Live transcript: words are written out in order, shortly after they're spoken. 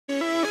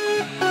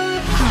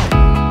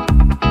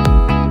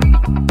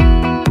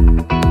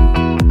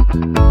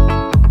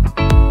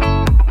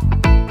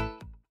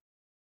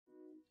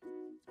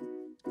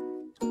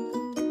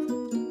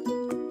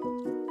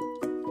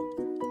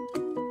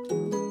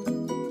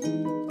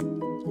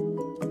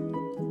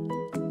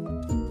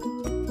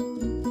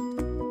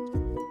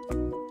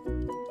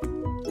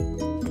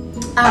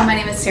My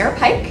name is Sarah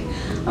Pyke.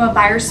 I'm a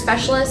buyer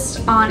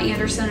specialist on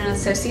Anderson and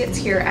Associates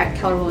here at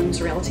Keller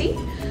Williams Realty.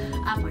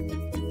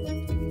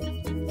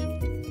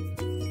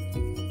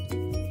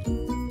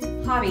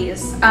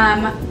 Hobbies.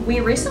 We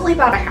recently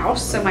bought a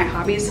house, so my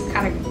hobbies have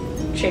kind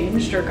of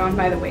changed or gone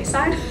by the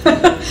wayside.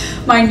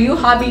 My new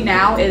hobby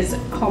now is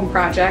home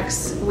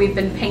projects. We've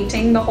been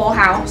painting the whole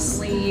house.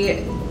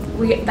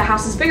 The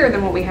house is bigger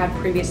than what we had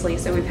previously,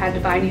 so we've had to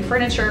buy new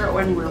furniture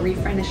when we're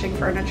refinishing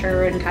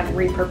furniture and kind of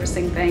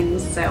repurposing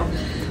things. So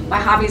my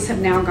hobbies have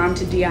now gone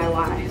to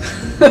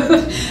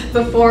DIY.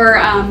 Before,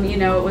 you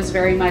know, it was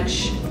very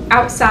much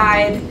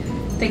outside,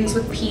 things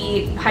with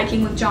Pete,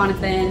 hiking with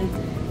Jonathan,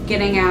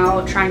 getting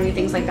out, trying new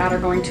things like that, or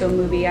going to a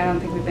movie. I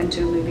don't think we've been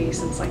to a movie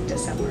since like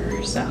December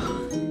or so.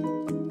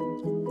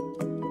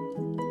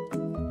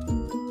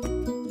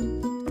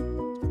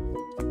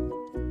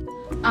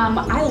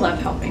 I love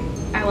helping.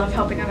 I love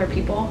helping other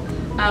people.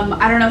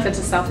 I don't know if it's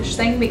a selfish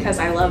thing because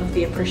I love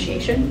the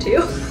appreciation too.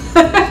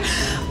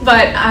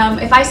 But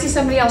if I see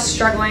somebody else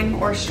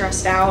struggling or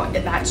stressed out,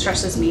 that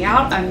stresses me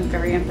out. I'm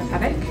very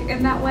empathetic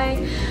in that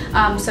way.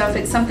 So if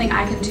it's something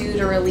I can do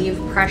to relieve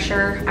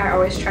pressure, I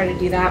always try to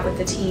do that with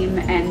the team.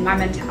 And my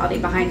mentality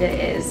behind it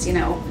is, you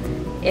know,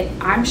 if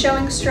I'm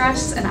showing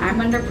stress and I'm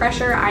under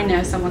pressure, I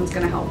know someone's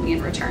going to help me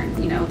in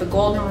return. You know, the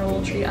golden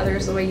rule, treat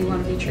others the way you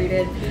want to be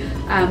treated.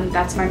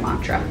 That's my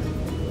mantra.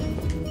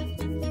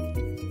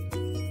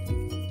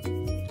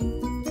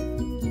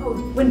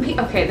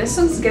 Okay, this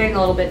one's getting a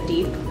little bit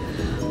deep,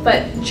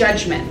 but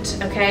judgment,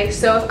 okay?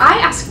 So if I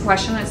ask a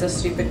question that's a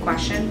stupid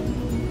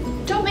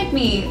question, don't make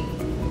me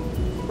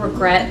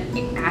regret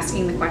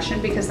asking the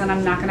question, because then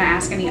I'm not going to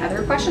ask any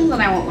other questions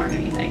and I won't learn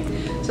anything.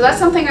 So that's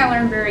something I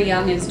learned very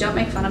young, is don't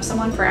make fun of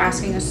someone for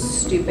asking a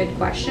stupid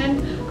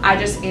question. I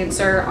just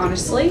answer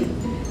honestly,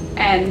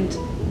 and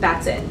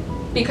that's it.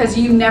 Because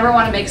you never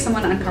want to make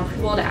someone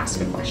uncomfortable to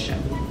ask a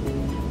question.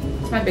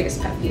 It's my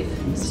biggest pet peeve,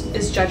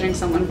 is judging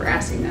someone for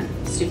asking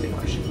a stupid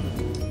question.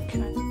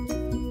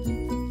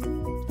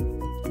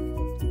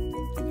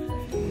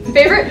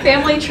 Favorite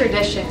family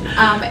tradition?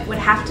 It would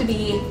have to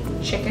be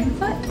chicken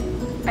foot.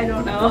 I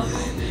don't know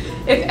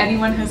if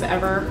anyone has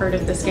ever heard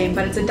of this game,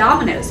 but it's a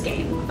dominoes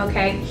game,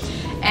 okay?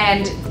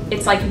 And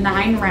it's like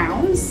 9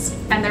 rounds,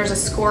 and there's a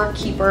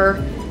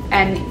scorekeeper,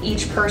 and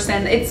each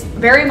person, it's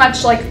very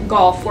much like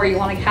golf where you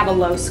want to have a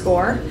low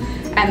score,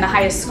 and the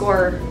highest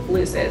score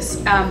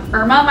loses.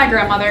 Irma, my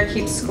grandmother,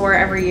 keeps score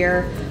every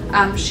year.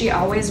 She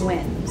always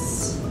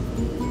wins,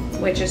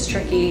 which is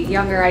tricky.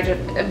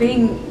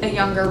 Being a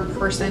younger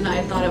person,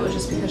 I thought it was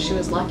just because she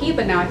was lucky,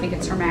 but now I think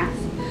it's her math.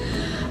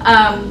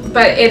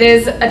 But it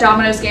is a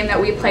dominoes game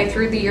that we play.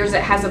 Through the years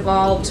it has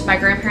evolved. My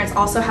grandparents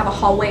also have a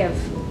hallway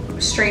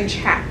of strange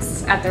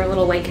hats at their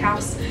little lake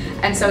house,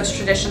 and so it's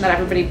tradition that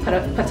everybody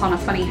puts on a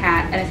funny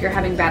hat, and if you're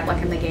having bad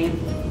luck in the game,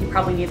 you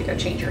probably need to go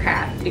change your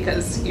hat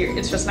because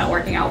it's just not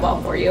working out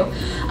well for you.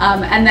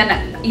 And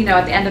then, you know,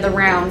 at the end of the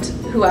round,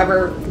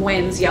 whoever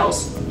wins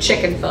yells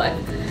chicken foot.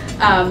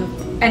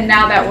 And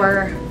now that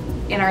we're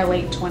in our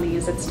late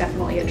 20s, it's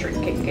definitely a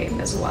drinking game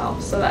as well.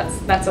 So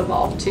that's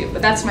evolved too,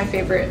 but that's my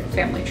favorite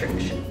family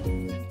tradition.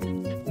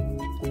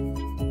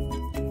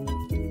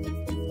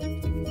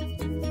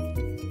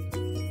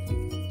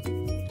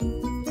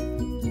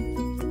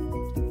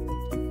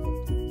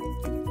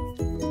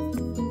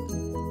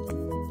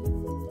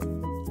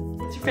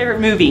 What's your favorite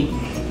movie?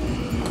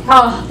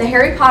 Oh, the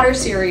Harry Potter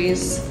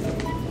series.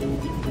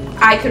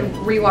 I could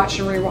rewatch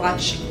and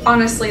rewatch.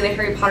 Honestly, the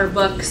Harry Potter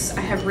books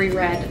I have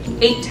reread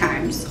 8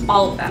 times,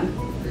 all of them.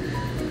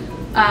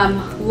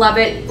 Love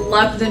it.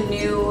 Love the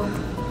new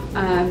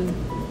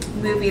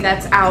movie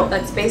that's out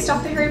that's based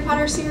off the Harry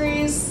Potter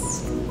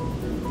series. You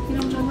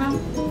know what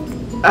I'm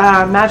talking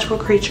about? Magical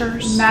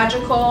Creatures.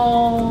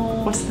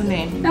 Magical... What's the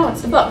name? No,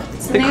 it's the book.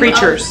 It's the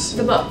Creatures.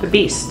 The book. The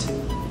Beast.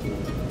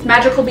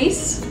 Magical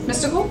Beasts?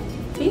 Mystical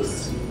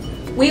Beasts?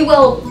 We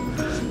will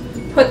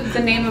put the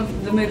name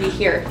of the movie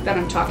here that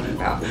I'm talking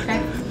about,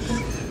 okay?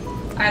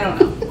 I don't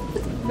know.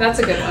 That's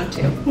a good one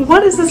too.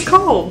 What is this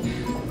called?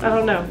 I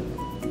don't know.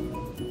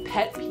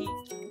 Pet